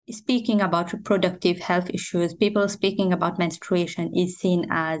speaking about reproductive health issues, people speaking about menstruation is seen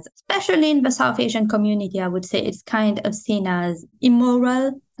as, especially in the South Asian community, I would say it's kind of seen as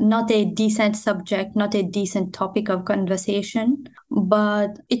immoral, not a decent subject, not a decent topic of conversation,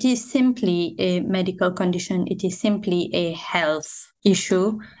 but it is simply a medical condition. It is simply a health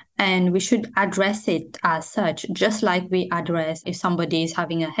issue. And we should address it as such, just like we address if somebody is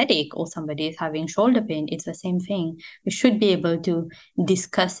having a headache or somebody is having shoulder pain. It's the same thing. We should be able to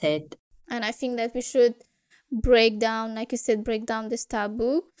discuss it. And I think that we should break down, like you said, break down this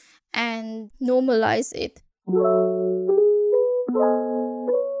taboo and normalize it.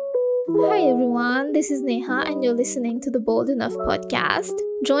 Hi everyone, this is Neha and you're listening to the Bold Enough podcast.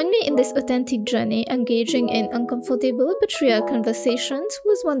 Join me in this authentic journey, engaging in uncomfortable but real conversations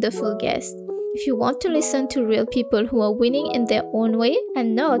with wonderful guests. If you want to listen to real people who are winning in their own way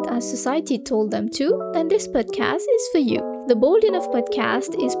and not as society told them to, then this podcast is for you. The Bold Enough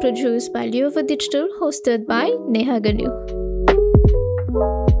podcast is produced by Liova Digital, hosted by Neha Ganu.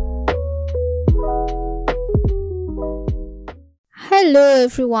 Hello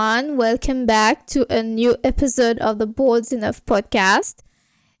everyone, welcome back to a new episode of the Bold Enough podcast.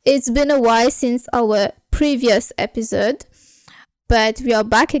 It's been a while since our previous episode, but we are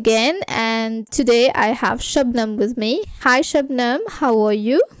back again, and today I have Shabnam with me. Hi Shabnam, how are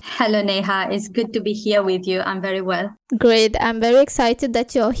you? Hello Neha, it's good to be here with you. I'm very well. Great, I'm very excited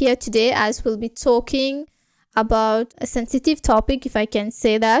that you're here today as we'll be talking about a sensitive topic, if I can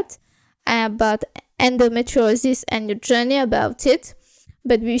say that, about endometriosis and your journey about it.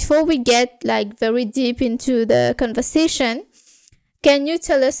 But before we get very deep into the conversation, can you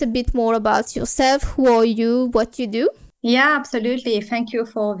tell us a bit more about yourself? Who are you? What you do? Yeah, absolutely. Thank you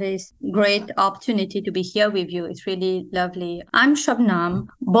for this great opportunity to be here with you. It's really lovely. I'm Shabnam,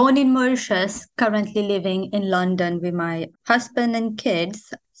 born in Mauritius, currently living in London with my husband and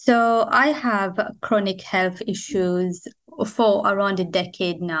kids. So I have chronic health issues for around a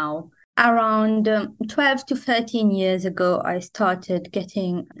decade now. Around 12 to 13 years ago, I started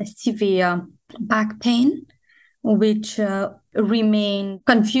getting a severe back pain, which remained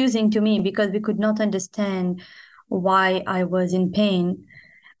confusing to me because we could not understand why I was in pain.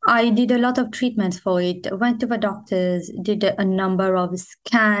 I did a lot of treatments for it, went to the doctors, did a number of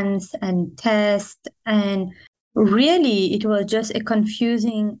scans and tests, and really it was just a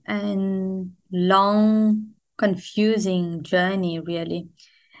confusing and long, confusing journey, really.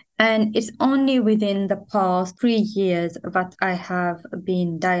 And it's only within the past 3 years that I have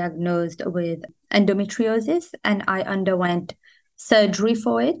been diagnosed with endometriosis, and I underwent surgery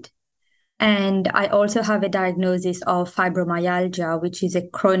for it. And I also have a diagnosis of fibromyalgia, which is a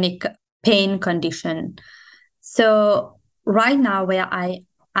chronic pain condition. So right now where I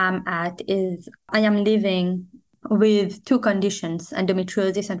am at is I am living with two conditions,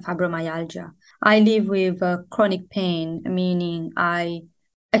 endometriosis and fibromyalgia. I live with chronic pain, meaning I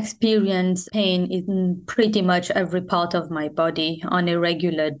experience pain in pretty much every part of my body on a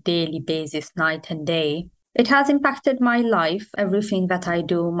regular daily basis, night and day. It has impacted my life, everything that I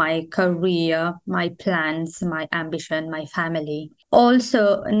do, my career, my plans, my ambition, my family.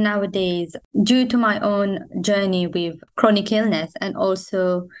 Also, nowadays, due to my own journey with chronic illness and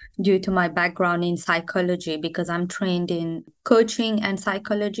also due to my background in psychology, because I'm trained in coaching and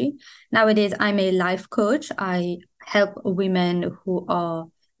psychology, nowadays I'm a life coach. I help women who are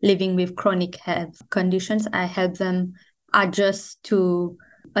living with chronic health conditions. I help them adjust to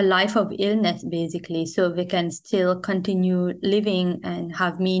a life of illness, basically, so they can still continue living and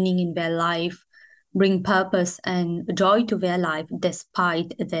have meaning in their life, bring purpose and joy to their life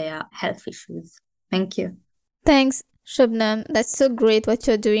despite their health issues. Thank you. Thanks, Shabnam. That's so great what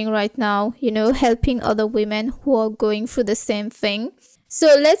you're doing right now, helping other women who are going through the same thing.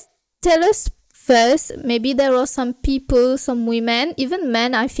 So let's tell us first, maybe there are some people, some women, even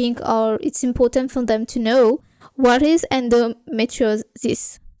men, I think, it's important for them to know, what is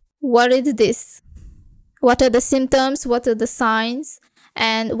endometriosis? What is this? What are the symptoms? What are the signs?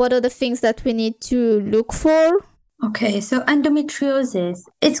 And what are the things that we need to look for? Okay, so endometriosis,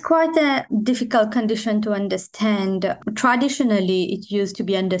 it's quite a difficult condition to understand. Traditionally, it used to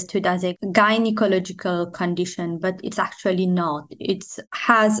be understood as a gynecological condition, but it's actually not. It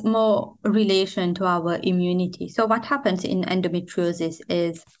has more relation to our immunity. So what happens in endometriosis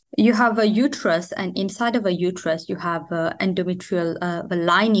is you have a uterus, and inside of a uterus, you have the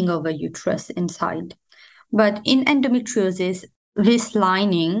lining of a uterus inside. But in endometriosis, this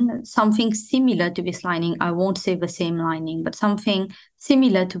lining, something similar to this lining, I won't say the same lining, but something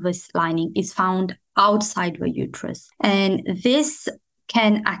similar to this lining is found outside the uterus. And this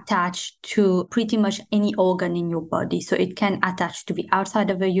can attach to pretty much any organ in your body. So it can attach to the outside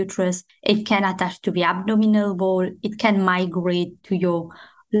of the uterus, it can attach to the abdominal wall, it can migrate to your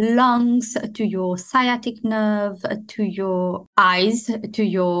lungs, to your sciatic nerve, to your eyes, to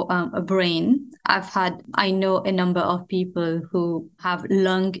your brain. I know a number of people who have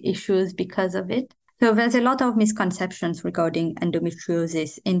lung issues because of it. So there's a lot of misconceptions regarding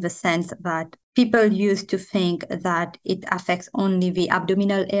endometriosis in the sense that people used to think that it affects only the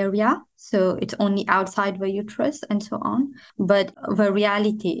abdominal area. So it's only outside the uterus and so on. But the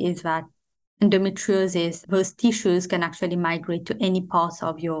reality is that endometriosis, those tissues can actually migrate to any parts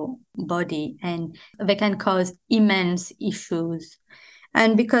of your body and they can cause immense issues.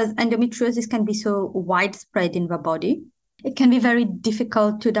 And because endometriosis can be so widespread in the body, it can be very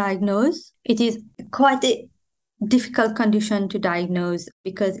difficult to diagnose. It is quite a difficult condition to diagnose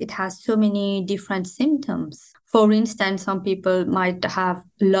because it has so many different symptoms. For instance, some people might have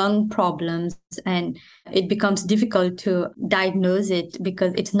lung problems and it becomes difficult to diagnose it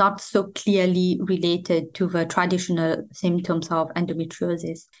because it's not so clearly related to the traditional symptoms of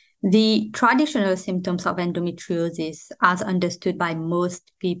endometriosis. The traditional symptoms of endometriosis, as understood by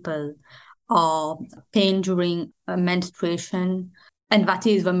most people, are pain during menstruation, and that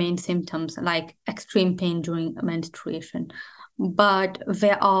is the main symptoms, like extreme pain during menstruation. But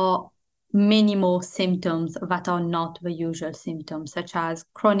there are many more symptoms that are not the usual symptoms, such as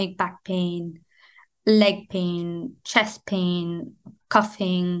chronic back pain, leg pain, chest pain,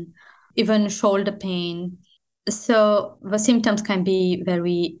 coughing, even shoulder pain. So the symptoms can be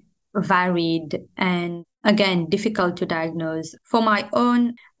very varied and, again, difficult to diagnose. For my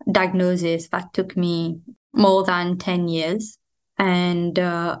own diagnosis, that took me more than 10 years. And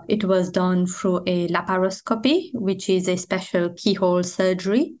it was done through a laparoscopy, which is a special keyhole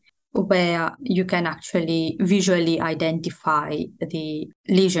surgery where you can actually visually identify the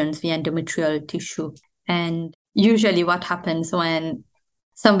lesions, the endometrial tissue. And usually what happens when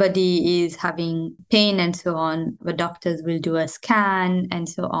somebody is having pain and so on, the doctors will do a scan and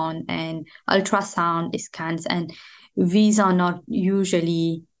so on, and ultrasound scans. And these are not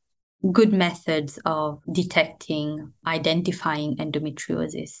usually good methods of detecting, identifying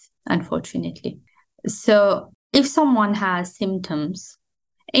endometriosis, unfortunately. So if someone has symptoms,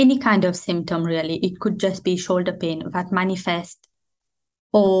 any kind of symptom really, it could just be shoulder pain that manifests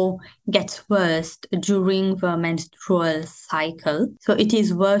or gets worse during the menstrual cycle. So it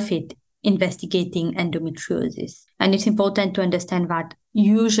is worth it investigating endometriosis. And it's important to understand that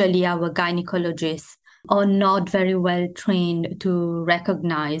usually our gynecologists are not very well trained to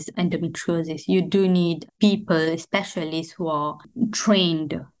recognize endometriosis. You do need people, specialists, who are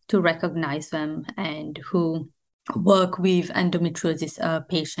trained to recognize them and who work with endometriosis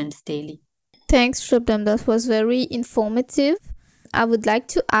patients daily. Thanks, Shabnam. That was very informative. I would like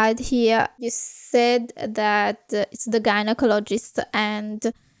to add here, you said that it's the gynecologist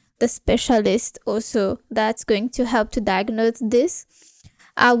and the specialist also that's going to help to diagnose this.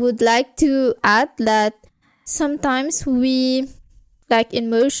 I would like to add that sometimes we, like in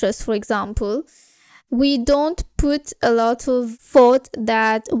Mauritius, for example, we don't put a lot of thought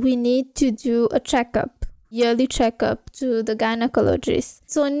that we need to do a checkup, yearly checkup to the gynecologist.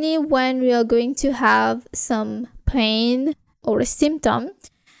 It's only when we are going to have some pain or a symptom,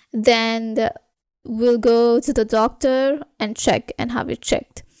 then we'll go to the doctor and check and have it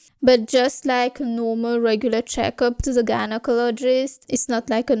checked. But just like a normal regular checkup to the gynecologist, it's not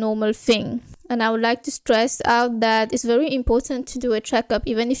like a normal thing. And I would like to stress out that it's very important to do a checkup,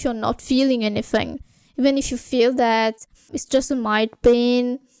 even if you're not feeling anything. Even if you feel that it's just a mild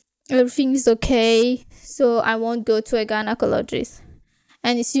pain, everything is okay, so I won't go to a gynecologist.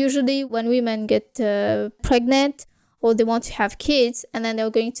 And it's usually when women get pregnant or they want to have kids, and then they're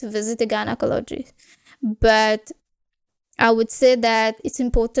going to visit the gynecologist. But I would say that it's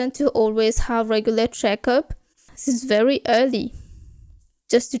important to always have regular checkup since very early,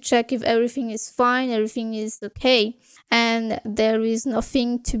 just to check if everything is fine, everything is okay, and there is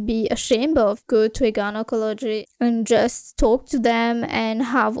nothing to be ashamed of. Go to a gynecologist and just talk to them and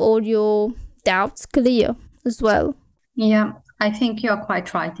have all your doubts clear as well. Yeah, I think you're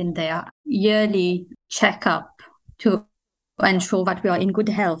quite right in there. Yearly checkup to ensure that we are in good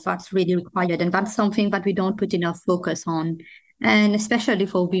health, that's really required. And that's something that we don't put enough focus on. And especially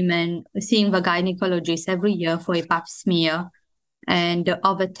for women, seeing the gynecologist every year for a pap smear and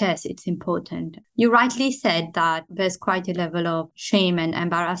other tests, it's important. You rightly said that there's quite a level of shame and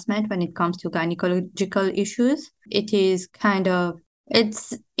embarrassment when it comes to gynecological issues. It is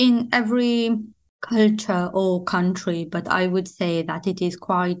it's in every culture or country, but I would say that it is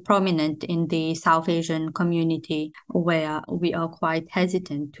quite prominent in the South Asian community, where we are quite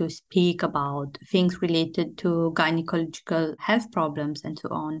hesitant to speak about things related to gynecological health problems and so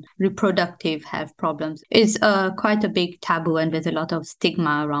on. Reproductive health problems is quite a big taboo, and there's a lot of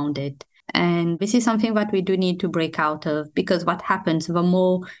stigma around it. And this is something that we do need to break out of, because what happens, the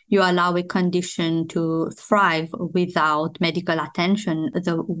more you allow a condition to thrive without medical attention,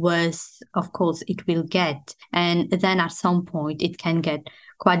 the worse, of course, it will get. And then at some point, it can get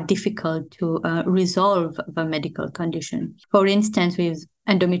quite difficult to resolve the medical condition. For instance, with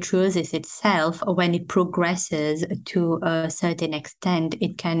endometriosis itself, when it progresses to a certain extent,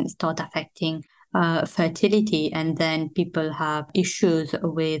 it can start affecting fertility, and then people have issues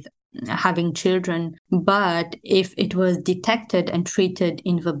with having children. But if it was detected and treated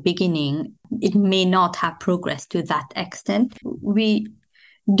in the beginning, it may not have progressed to that extent. We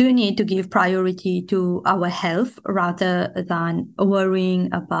do need to give priority to our health rather than worrying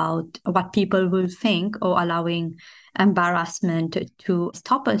about what people will think or allowing embarrassment to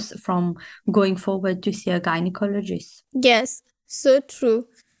stop us from going forward to see a gynecologist. Yes, so true.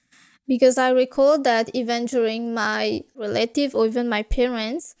 Because I recall that even during my relative or even my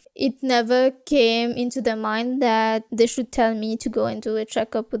parents, it never came into their mind that they should tell me to go and do a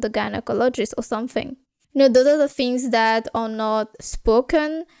checkup with a gynecologist or something. Those are the things that are not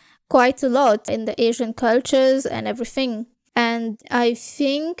spoken quite a lot in the Asian cultures and everything. And I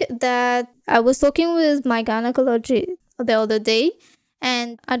think that I was talking with my gynecologist the other day,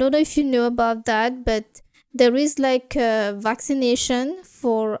 and I don't know if you know about that, but there is like a vaccination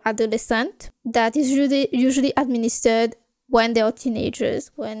for adolescents that is usually administered when they are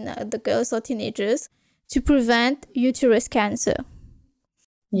teenagers, when the girls are teenagers, to prevent uterus cancer.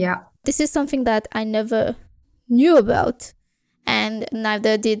 Yeah. This is something that I never knew about, and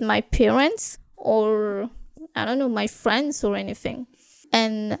neither did my parents or, I don't know, my friends or anything.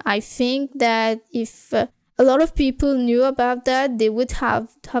 And I think that if a lot of people knew about that, they would have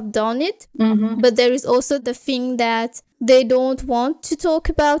done it. Mm-hmm. But there is also the thing that they don't want to talk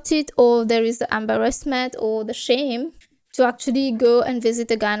about it, or there is the embarrassment or the shame to actually go and visit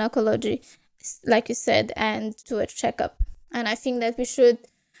a gynecology, like you said, and do a checkup. And I think that we should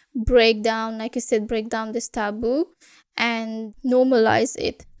break down, like you said, break down this taboo and normalize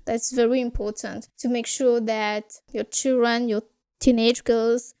it. That's very important to make sure that your children, your teenage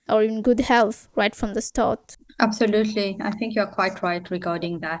girls are in good health right from the start. Absolutely. I think you're quite right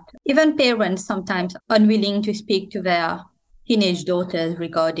regarding that. Even parents sometimes unwilling to speak to their teenage daughters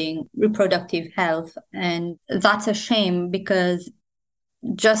regarding reproductive health. And that's a shame, because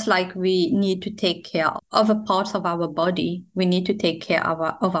just like we need to take care of other parts of our body, we need to take care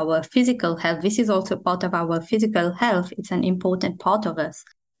of our physical health. This is also part of our physical health. It's an important part of us.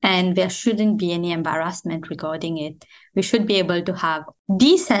 And there shouldn't be any embarrassment regarding it. We should be able to have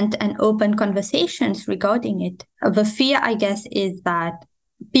decent and open conversations regarding it. The fear, I guess, is that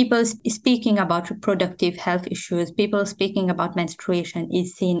people speaking about reproductive health issues, people speaking about menstruation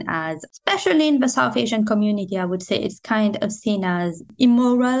is seen as, especially in the South Asian community, I would say it's kind of seen as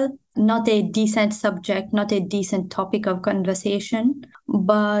immoral, not a decent subject, not a decent topic of conversation.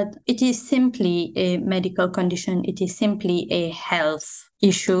 But it is simply a medical condition. It is simply a health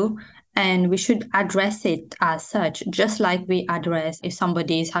issue. And we should address it as such, just like we address if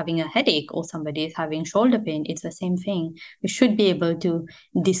somebody is having a headache or somebody is having shoulder pain. It's the same thing. We should be able to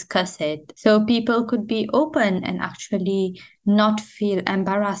discuss it so people could be open and actually not feel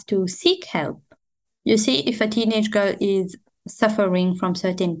embarrassed to seek help. You see, if a teenage girl is suffering from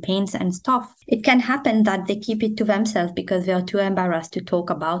certain pains and stuff, it can happen that they keep it to themselves because they are too embarrassed to talk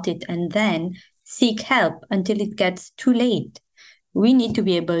about it and then seek help until it gets too late. We need to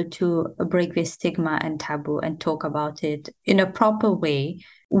be able to break this stigma and taboo and talk about it in a proper way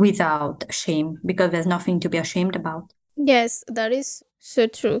without shame, because there's nothing to be ashamed about. Yes, that is so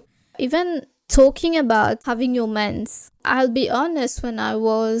true. Even talking about having your mens, I'll be honest, when I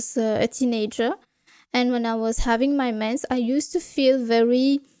was a teenager and when I was having my mens, I used to feel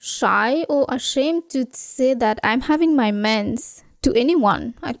very shy or ashamed to say that I'm having my mens to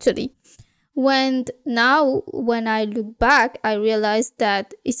anyone, actually. When I look back, I realize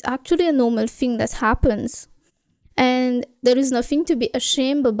that it's actually a normal thing that happens. And there is nothing to be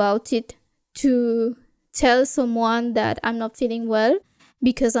ashamed about it, to tell someone that I'm not feeling well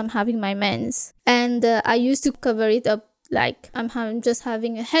because I'm having my mens. And I used to cover it up like I'm just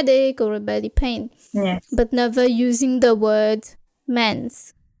having a headache or a belly pain. Yes. But never using the word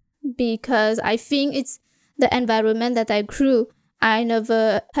mens, because I think it's the environment that I grew. I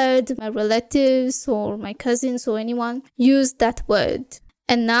never heard my relatives or my cousins or anyone use that word.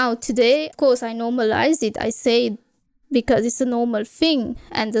 And now today, of course, I normalize it. I say it because it's a normal thing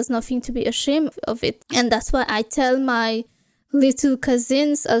and there's nothing to be ashamed of it. And that's why I tell my little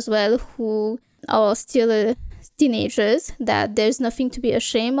cousins as well, who are still teenagers, that there's nothing to be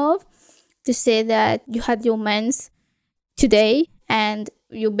ashamed of. To say that you had your mens today and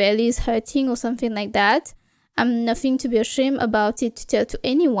your belly is hurting or something like that, I'm nothing to be ashamed about it to tell to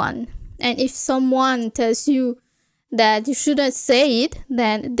anyone. And if someone tells you that you shouldn't say it,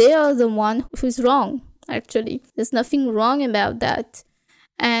 then they are the one who's wrong. Actually, there's nothing wrong about that.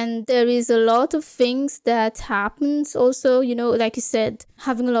 And there is a lot of things that happens also, like you said,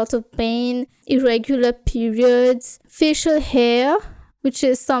 having a lot of pain, irregular periods, facial hair, which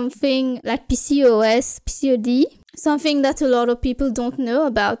is something like PCOS, PCOD, something that a lot of people don't know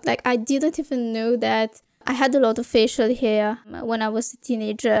about. Like, I didn't even know that I had a lot of facial hair when I was a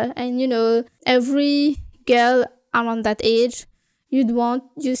teenager. And every girl around that age,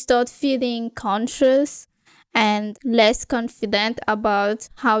 you start feeling conscious and less confident about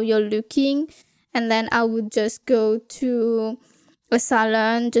how you're looking. And then I would just go to a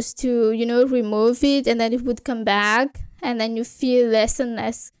salon just to, remove it, and then it would come back, and then you feel less and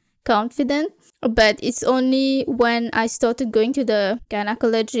less confident. But it's only when I started going to the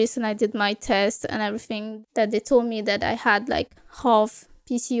gynecologist and I did my test and everything that they told me that I had like half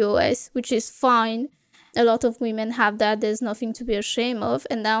PCOS, which is fine. A lot of women have that. There's nothing to be ashamed of.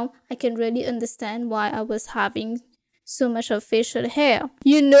 And now I can really understand why I was having so much of facial hair.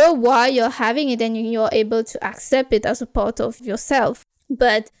 You know why you're having it and you're able to accept it as a part of yourself.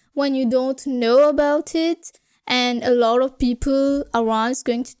 But when you don't know about it, and a lot of people around is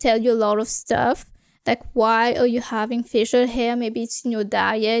going to tell you a lot of stuff, like why are you having facial hair? Maybe it's in your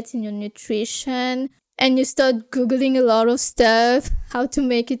diet, in your nutrition, and you start Googling a lot of stuff, how to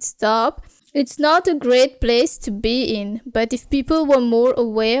make it stop. It's not a great place to be in, but if people were more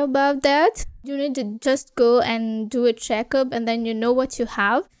aware about that, you need to just go and do a checkup, and then you know what you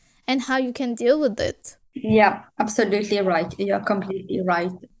have and how you can deal with it. Yeah, absolutely right. You're completely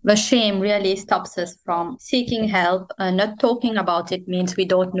right. The shame really stops us from seeking help. Not talking about it means we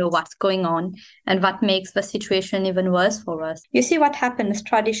don't know what's going on, and what makes the situation even worse for us. You see, what happens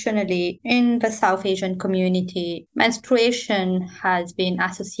traditionally in the South Asian community, menstruation has been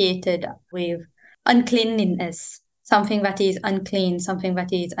associated with uncleanliness, something that is unclean, something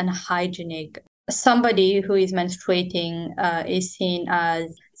that is unhygienic. Somebody who is menstruating is seen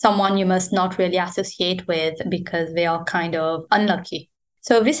as someone you must not really associate with because they are kind of unlucky.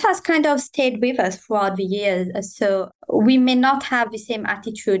 So this has kind of stayed with us throughout the years. So we may not have the same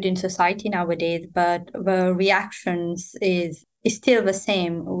attitude in society nowadays, but the reactions is still the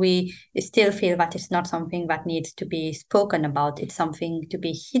same. We still feel that it's not something that needs to be spoken about. It's something to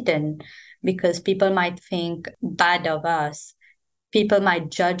be hidden because people might think bad of us. People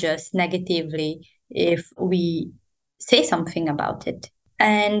might judge us negatively if we say something about it.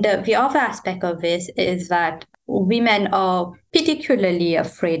 And the other aspect of this is that women are particularly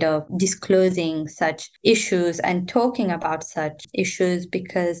afraid of disclosing such issues and talking about such issues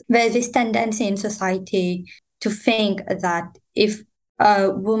because there's this tendency in society to think that if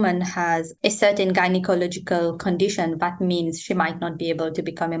a woman has a certain gynecological condition, that means she might not be able to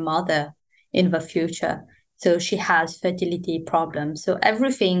become a mother in the future. So she has fertility problems. So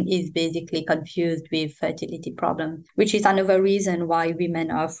everything is basically confused with fertility problems, which is another reason why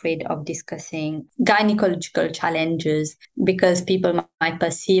women are afraid of discussing gynecological challenges because people might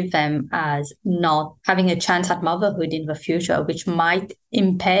perceive them as not having a chance at motherhood in the future, which might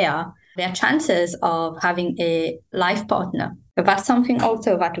impair their chances of having a life partner. But that's something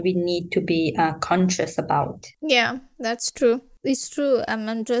also that we need to be conscious about. Yeah, that's true. It's true.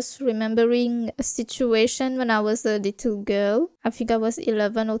 I'm just remembering a situation when I was a little girl. I think I was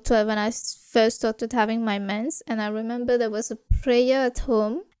 11 or 12 when I first started having my mens. And I remember there was a prayer at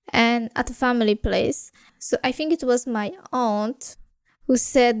home and at a family place. So I think it was my aunt who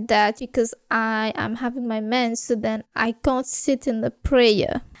said that because I am having my mens, so then I can't sit in the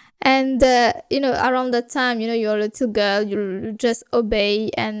prayer. And, around that time, you're a little girl, you just obey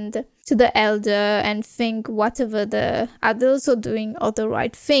and to the elder and think whatever the adults are doing are the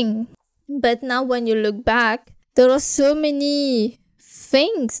right thing. But now when you look back, there are so many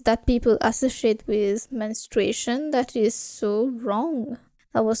things that people associate with menstruation that is so wrong.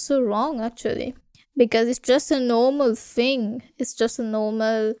 That was so wrong, actually. Because it's just a normal thing. It's just a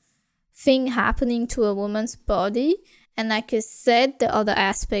normal thing happening to a woman's body. And like I said, the other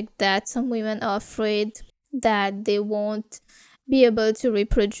aspect that some women are afraid that they won't be able to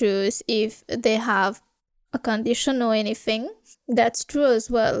reproduce if they have a condition or anything. That's true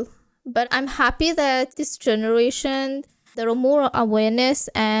as well. But I'm happy that this generation there are more awareness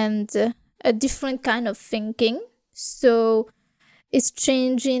and a different kind of thinking. So it's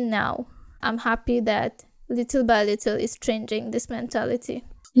changing now. I'm happy that little by little it's changing this mentality.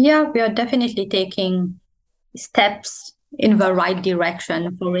 Yeah, we are definitely taking steps in the right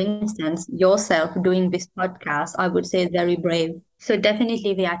direction. For instance, yourself doing this podcast, I would say is very brave. So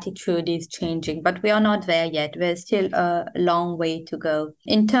definitely the attitude is changing, but we are not there yet. There's still a long way to go.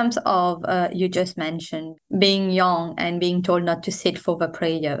 In terms of, you just mentioned being young and being told not to sit for the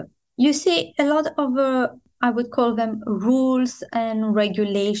prayer. You see a lot of I would call them rules and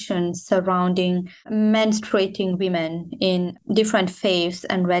regulations surrounding menstruating women in different faiths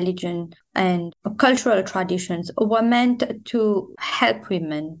and religion and cultural traditions were meant to help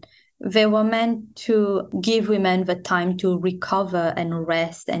women. They were meant to give women the time to recover and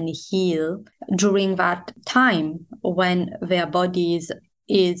rest and heal during that time when their bodies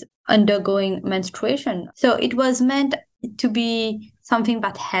is undergoing menstruation. So it was meant to be something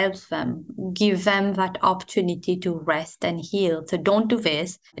that helps them, give them that opportunity to rest and heal. So don't do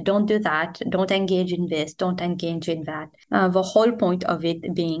this, don't do that, don't engage in this, don't engage in that. The whole point of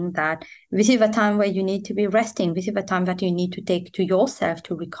it being that this is the time where you need to be resting. This is the time that you need to take to yourself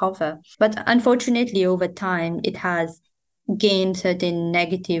to recover. But unfortunately, over time, it has gained certain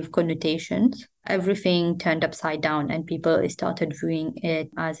negative connotations. Everything turned upside down and people started viewing it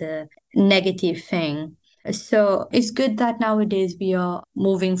as a negative thing. So it's good that nowadays we are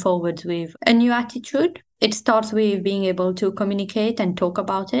moving forward with a new attitude. It starts with being able to communicate and talk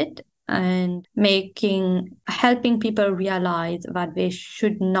about it and helping people realize that they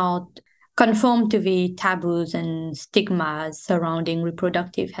should not conform to the taboos and stigmas surrounding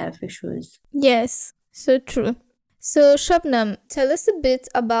reproductive health issues. Yes, so true. So Shabnam, tell us a bit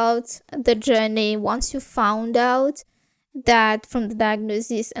about the journey once you found out that from the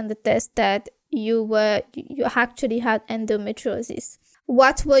diagnosis and the test that you actually had endometriosis.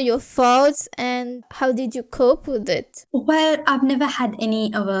 What were your thoughts and how did you cope with it? Well, I've never had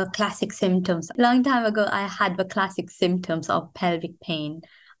any of the classic symptoms. A long time ago, I had the classic symptoms of pelvic pain.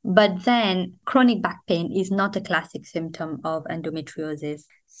 But then chronic back pain is not a classic symptom of endometriosis.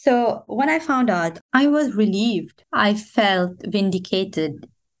 So when I found out, I was relieved. I felt vindicated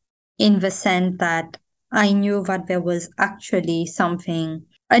in the sense that I knew that there was actually something,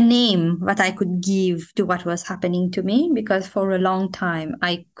 a name that I could give to what was happening to me, because for a long time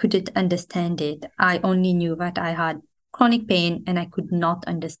I couldn't understand it. I only knew that I had chronic pain and I could not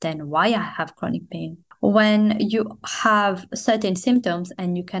understand why I have chronic pain. When you have certain symptoms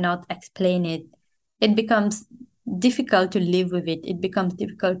and you cannot explain it, it becomes difficult to live with it. It becomes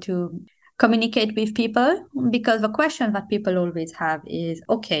difficult to communicate with people, because the question that people always have is,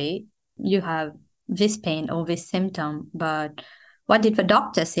 okay, you have this pain or this symptom, but what did the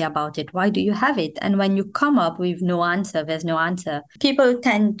doctor say about it? Why do you have it? And when you come up with no answer, there's no answer. People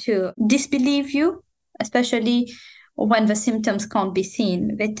tend to disbelieve you, especially when the symptoms can't be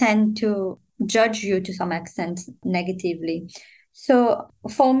seen. They tend to judge you to some extent negatively. So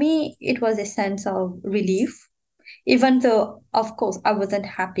for me, it was a sense of relief, even though, of course, I wasn't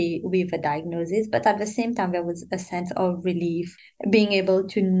happy with the diagnosis, but at the same time, there was a sense of relief, being able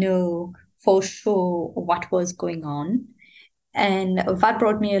to know for sure what was going on. And that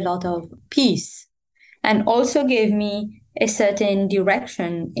brought me a lot of peace and also gave me a certain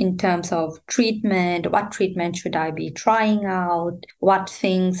direction in terms of treatment. What treatment should I be trying out? What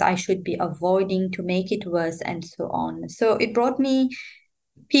things I should be avoiding to make it worse, and so on. So it brought me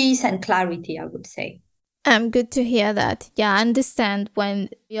peace and clarity, I would say. Good to hear that. Yeah, I understand when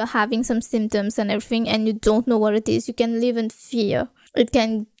you're having some symptoms and everything and you don't know what it is, you can live in fear. It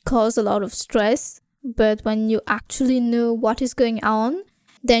can cause a lot of stress, but when you actually know what is going on,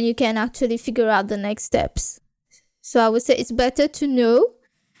 then you can actually figure out the next steps. So I would say it's better to know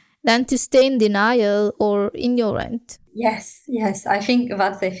than to stay in denial or ignorant. Yes, I think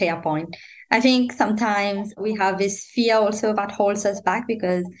that's a fair point. I think sometimes we have this fear also that holds us back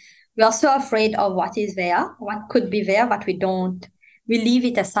because we are so afraid of what is there, what could be there, but we don't. We leave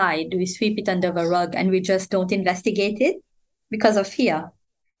it aside, we sweep it under the rug, and we just don't investigate it because of fear.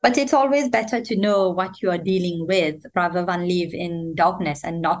 But it's always better to know what you are dealing with rather than live in darkness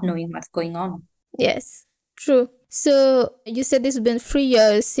and not knowing what's going on. Yes, true. So you said it's been 3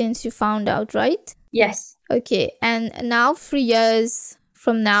 years since you found out, right? Yes. Okay, and now 3 years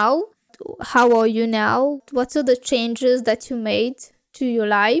from now, how are you now? What are the changes that you made to your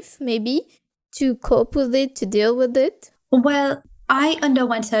life, maybe, to cope with it, to deal with it? Well, I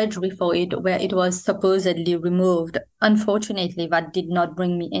underwent surgery for it where it was supposedly removed. Unfortunately, that did not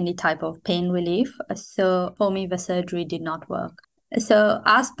bring me any type of pain relief. So for me, the surgery did not work. So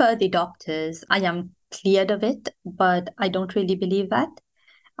as per the doctors, I am cleared of it, but I don't really believe that.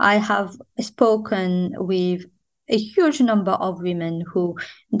 I have spoken with a huge number of women who,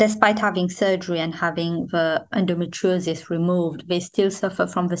 despite having surgery and having the endometriosis removed, they still suffer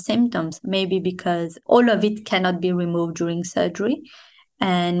from the symptoms, maybe because all of it cannot be removed during surgery,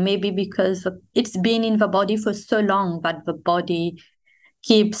 and maybe because it's been in the body for so long that the body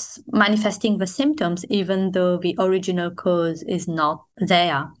keeps manifesting the symptoms even though the original cause is not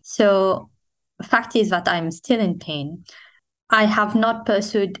there. So the fact is that I'm still in pain. I have not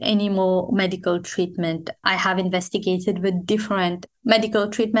pursued any more medical treatment. I have investigated with different medical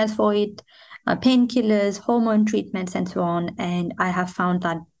treatments for it, painkillers, hormone treatments, and so on. And I have found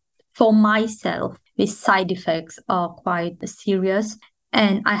that for myself, the side effects are quite serious.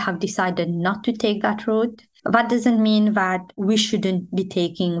 And I have decided not to take that route. That doesn't mean that we shouldn't be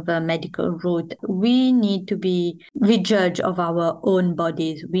taking the medical route. We need to be the judge of our own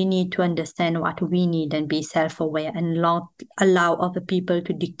bodies. We need to understand what we need and be self-aware and not allow other people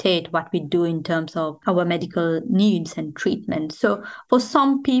to dictate what we do in terms of our medical needs and treatment. So for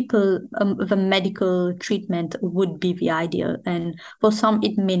some people, the medical treatment would be the ideal, and for some,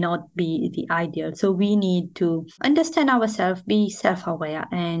 it may not be the ideal. So we need to understand ourselves, be self-aware,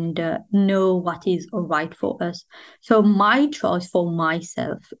 and know what is right for us. So my choice for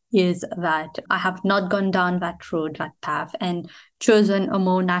myself is that I have not gone down that road, that path, and chosen a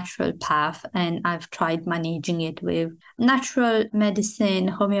more natural path. And I've tried managing it with natural medicine,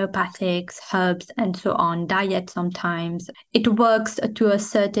 homeopathics, herbs, and so on, diet sometimes. It works to a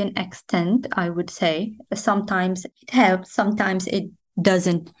certain extent, I would say. Sometimes it helps, sometimes it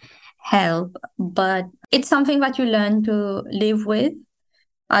doesn't help, but it's something that you learn to live with.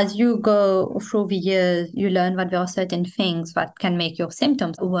 As you go through the years, you learn that there are certain things that can make your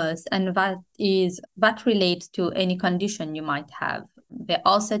symptoms worse, and that relates to any condition you might have. There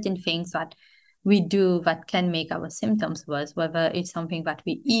are certain things that we do that can make our symptoms worse, whether it's something that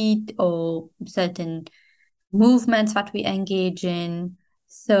we eat or certain movements that we engage in.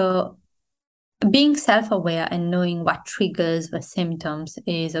 So being self-aware and knowing what triggers the symptoms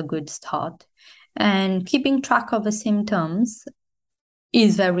is a good start. And keeping track of the symptoms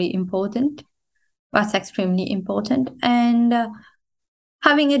is very important. That's extremely important. And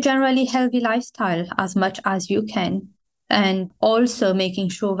having a generally healthy lifestyle as much as you can. And also making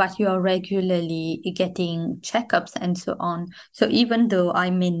sure that you are regularly getting checkups and so on. So even though I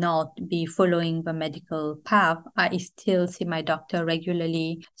may not be following the medical path, I still see my doctor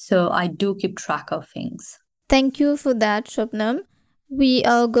regularly. So I do keep track of things. Thank you for that, Shabnam. We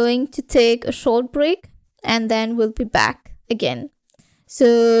are going to take a short break and then we'll be back again.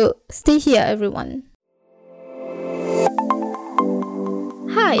 So stay here, everyone.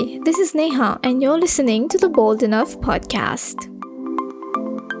 Hi, this is Neha, and you're listening to the Bold Enough podcast.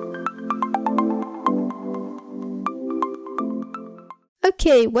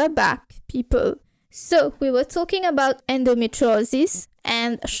 Okay, we're back, people. So we were talking about endometriosis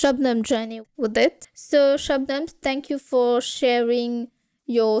and Shabnam's journey with it. So Shabnam, thank you for sharing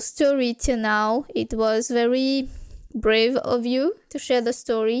your story till now. It was very brave of you to share the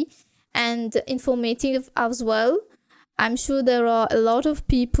story and informative as well. I'm sure there are a lot of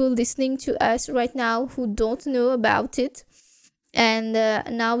people listening to us right now who don't know about it, and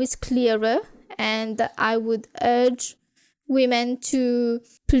now it's clearer. And I would urge women to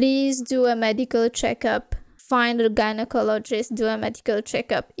please do a medical checkup. Find a gynecologist, do a medical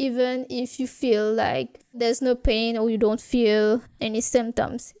checkup, even if you feel like there's no pain or you don't feel any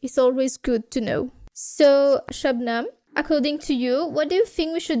symptoms. It's always good to know. So, Shabnam, according to you, what do you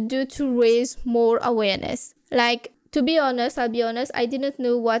think we should do to raise more awareness? Like, to be honest, I'll be honest, I didn't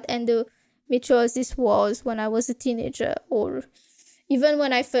know what endometriosis was when I was a teenager, or even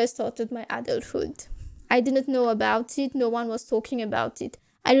when I first started my adulthood. I didn't know about it. No one was talking about it.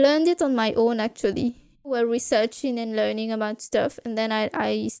 I learned it on my own, actually. We're researching and learning about stuff, and then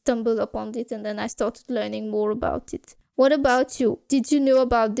I stumbled upon it, and then I started learning more about it. What about you? Did you know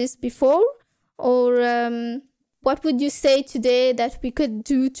about this before? Or what would you say today that we could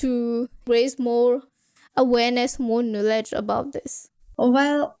do to raise more awareness, more knowledge about this?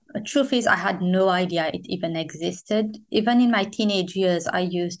 Well, the truth is, I had no idea it even existed. Even in my teenage years, I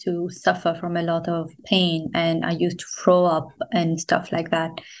used to suffer from a lot of pain and I used to throw up and stuff like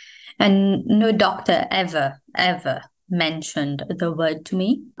that. And no doctor ever mentioned the word to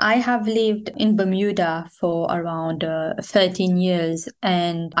me. I have lived in Bermuda for around 13 years,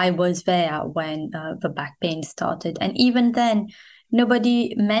 and I was there when the back pain started. And even then,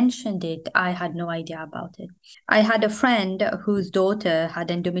 nobody mentioned it. I had no idea about it. I had a friend whose daughter had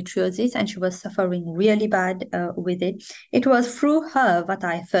endometriosis and she was suffering really bad with it. It was through her that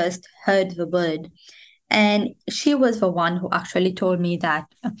I first heard the word. And she was the one who actually told me that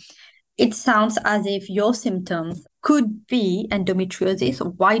it sounds as if your symptoms could be endometriosis.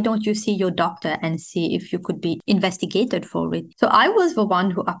 Why don't you see your doctor and see if you could be investigated for it? So I was the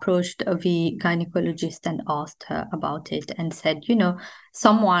one who approached the gynecologist and asked her about it and said,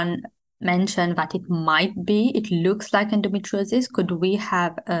 someone mentioned that it looks like endometriosis. Could we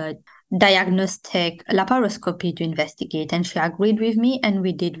have a diagnostic laparoscopy to investigate? And she agreed with me, and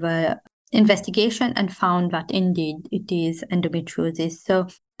we did the investigation and found that indeed it is endometriosis. So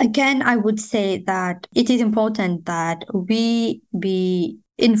again, I would say that it is important that we be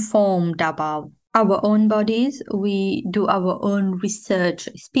informed about our own bodies. We do our own research,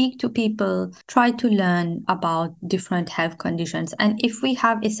 speak to people, try to learn about different health conditions. And if we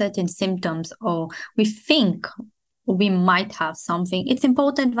have a certain symptoms or we think we might have something, it's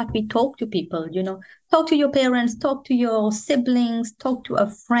important that we talk to people, talk to your parents, talk to your siblings, talk to a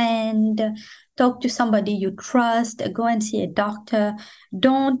friend, talk to somebody you trust, go and see a doctor.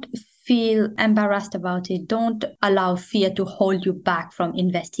 Don't feel embarrassed about it. Don't allow fear to hold you back from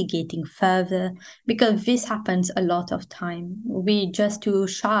investigating further, because this happens a lot of time. We just too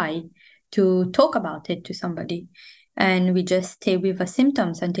shy to talk about it to somebody, and we just stay with the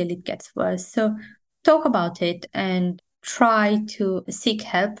symptoms until it gets worse. So talk about it and try to seek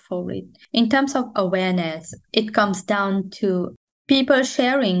help for it. In terms of awareness, it comes down to people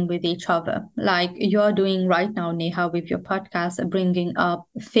sharing with each other, like you're doing right now, Neha, with your podcast, bringing up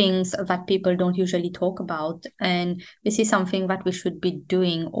things that people don't usually talk about. And this is something that we should be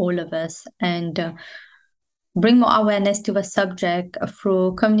doing, all of us, and bring more awareness to the subject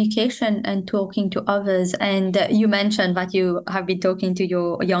through communication and talking to others. And you mentioned that you have been talking to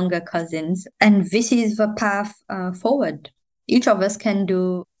your younger cousins, and this is the path forward. Each of us can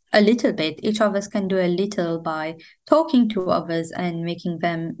do a little bit. Each of us can do a little by talking to others and making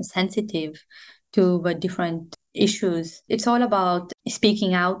them sensitive to the different issues. It's all about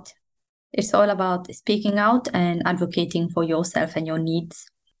speaking out. It's all about speaking out and advocating for yourself and your needs.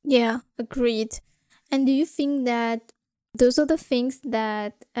 Yeah, agreed. And do you think that those are the things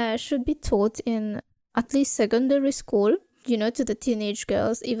that should be taught in at least secondary school, to the teenage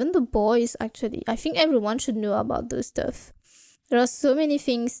girls, even the boys, actually? I think everyone should know about those stuff. There are so many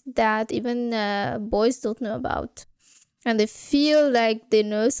things that even boys don't know about. And they feel like they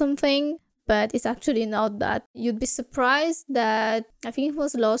know something, but it's actually not that. You'd be surprised that, I think it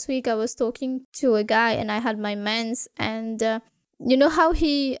was last week, I was talking to a guy and I had my mens, and you know how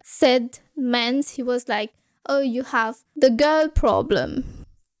he said mens? He was like, oh, you have the girl problem.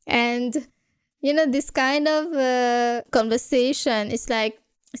 And, this kind of conversation, it's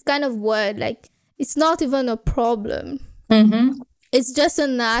kind of word, like, it's not even a problem. Mm-hmm. It's just a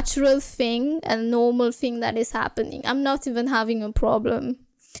natural thing, a normal thing that is happening. I'm not even having a problem.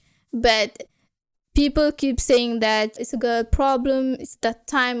 But people keep saying that it's a girl problem, it's that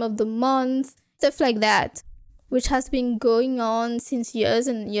time of the month, stuff like that, which has been going on since years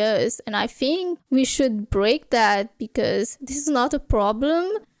and years. And I think we should break that, because this is not a problem.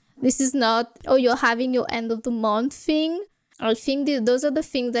 This is not, oh, you're having your end of the month thing. I think those are the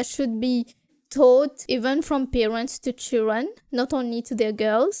things that should be taught even from parents to children, not only to their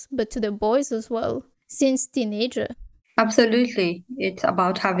girls, but to the boys as well, since teenager. Absolutely. It's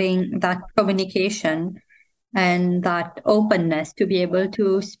about having that communication and that openness to be able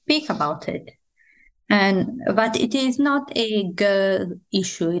to speak about it. But it is not a girl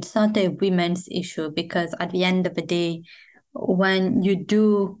issue. It's not a women's issue, because at the end of the day, when you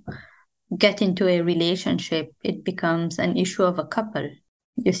do get into a relationship, it becomes an issue of a couple,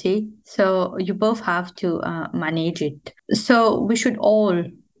 you see? So you both have to manage it. So we should all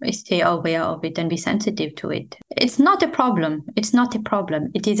stay aware of it and be sensitive to it. It's not a problem. It's not a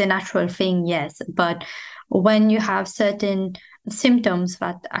problem. It is a natural thing, yes. But when you have certain symptoms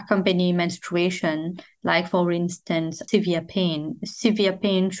that accompany menstruation, like for instance, severe pain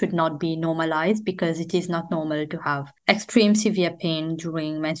should not be normalized, because it is not normal to have extreme severe pain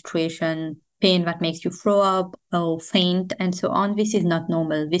during menstruation, pain that makes you throw up or faint and so on. This is not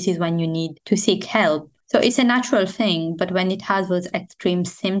normal. This is when you need to seek help. So it's a natural thing, but when it has those extreme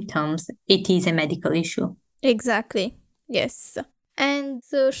symptoms, it is a medical issue. Exactly. Yes. And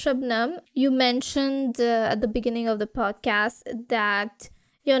so, Shabnam, you mentioned at the beginning of the podcast that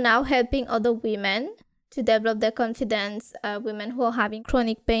you're now helping other women to develop their confidence, women who are having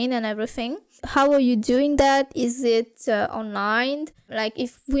chronic pain and everything. How are you doing that? Is it online? Like,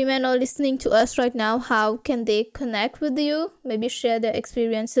 if women are listening to us right now, how can they connect with you? Maybe share their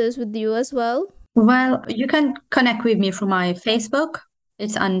experiences with you as well? Well, you can connect with me through my Facebook.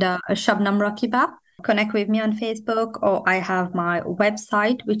 It's under Shabnam Rakhiba. Connect with me on Facebook, or I have my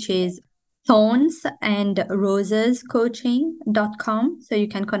website, which is thorns and roses coaching.com. So you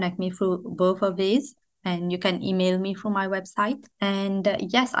can connect me through both of these, and you can email me through my website. And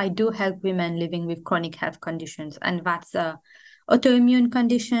yes, I do help women living with chronic health conditions, and that's autoimmune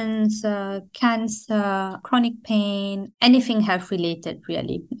conditions, cancer, chronic pain, anything health related,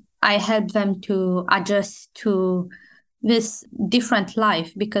 really. I help them to adjust to this different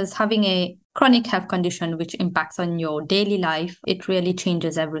life, because having a chronic health condition which impacts on your daily life, it really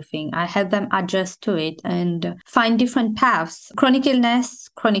changes everything. I help them adjust to it and find different paths. Chronic illness,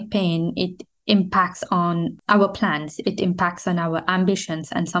 chronic pain, it impacts on our plans, it impacts on our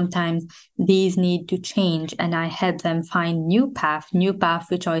ambitions, and sometimes these need to change, and I help them find new paths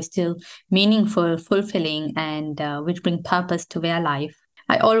which are still meaningful, fulfilling, and which bring purpose to their life.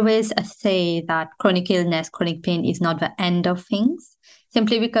 I always say that chronic illness, chronic pain is not the end of things.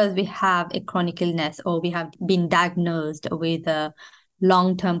 Simply because we have a chronic illness or we have been diagnosed with a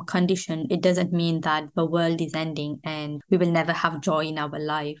long-term condition, it doesn't mean that the world is ending and we will never have joy in our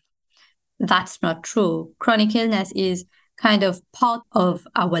life. That's not true. Chronic illness is kind of part of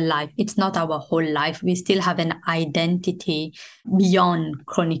our life. It's not our whole life. We still have an identity beyond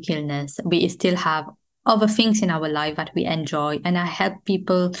chronic illness. We still have other things in our life that we enjoy. And I help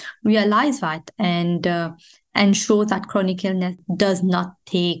people realize that and ensure that chronic illness does not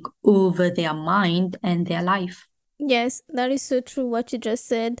take over their mind and their life. Yes, that is so true what you just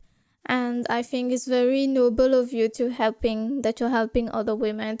said. And I think it's very noble of you you're helping other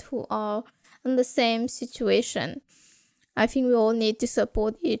women who are in the same situation. I think we all need to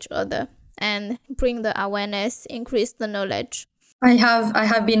support each other and bring the awareness, increase the knowledge. I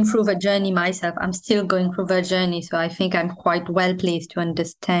have been through the journey myself. I'm still going through the journey, so I think I'm quite well placed to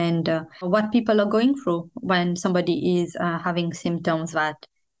understand what people are going through when somebody is having symptoms that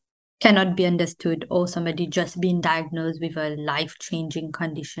cannot be understood, or somebody just being diagnosed with a life-changing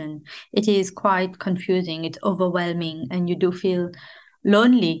condition. It is quite confusing, it's overwhelming, and you do feel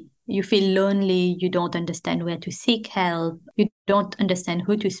lonely. You feel lonely, you don't understand where to seek help, you don't understand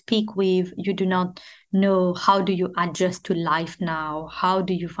who to speak with, you do not know how do you adjust to life now, how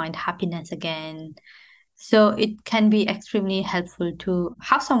do you find happiness again. So it can be extremely helpful to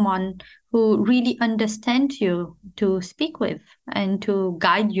have someone who really understands you to speak with and to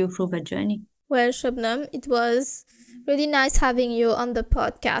guide you through the journey. Well, Shabnam, it was really nice having you on the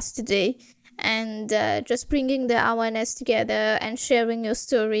podcast today, and just bringing the awareness together and sharing your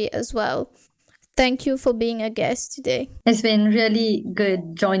story as well. Thank you for being a guest today. It's been really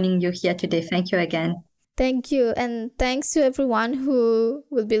good joining you here today. Thank you again. Thank you. And thanks to everyone who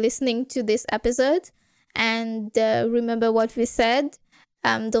will be listening to this episode. And remember what we said.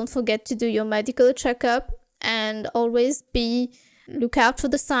 Don't forget to do your medical checkup, and always look out for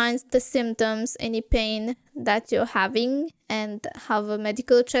the signs, the symptoms, any pain that you're having, and have a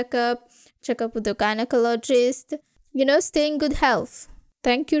medical checkup with the gynecologist. Stay in good health.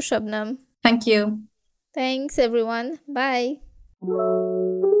 Thank you, Shabnam. Thank you. Thanks, everyone. Bye.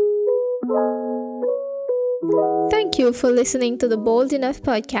 Thank you for listening to the Bold Enough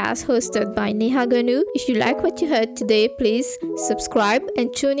podcast hosted by Neha Ganu. If you like what you heard today, please subscribe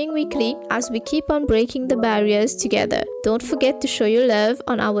and tune in weekly as we keep on breaking the barriers together. Don't forget to show your love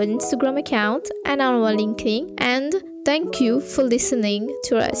on our Instagram account and on our LinkedIn. And thank you for listening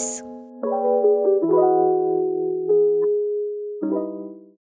to us.